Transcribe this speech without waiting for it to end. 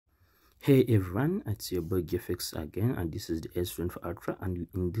Hey everyone, it's your boy GFX again, and this is the S24 Ultra. And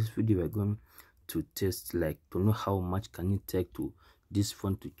in this video we're going to test, like, to know how much can it take to this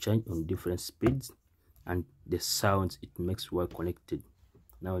phone to charge on different speeds and the sounds it makes while connected.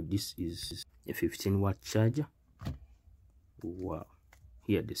 Now this is a 15-watt charger. Wow,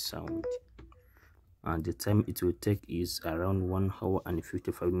 hear the sound. And the time it will take is around 1 hour and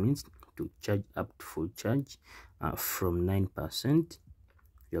 55 minutes to charge up to full charge from 9%.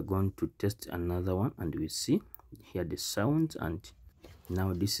 We are going to test another one and we see, hear the sound. And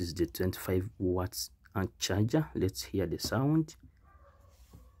now this is the 25 watts charger. Let's hear the sound.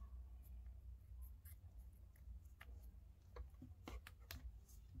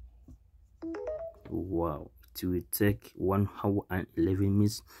 Wow, it will take 1 hour and 11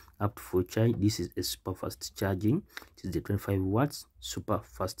 minutes up to full charge. This is a super fast charging. It is the 25 watts super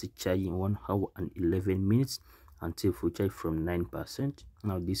fast charging, 1 hour and 11 minutes until full charge from 9%.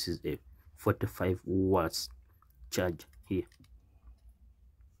 Now this is a 45 watts charge here.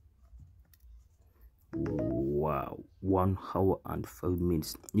 Wow, 1 hour and 5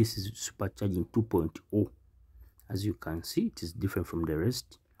 minutes. This is supercharging 2.0. As you can see, it is different from the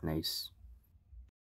rest. Nice.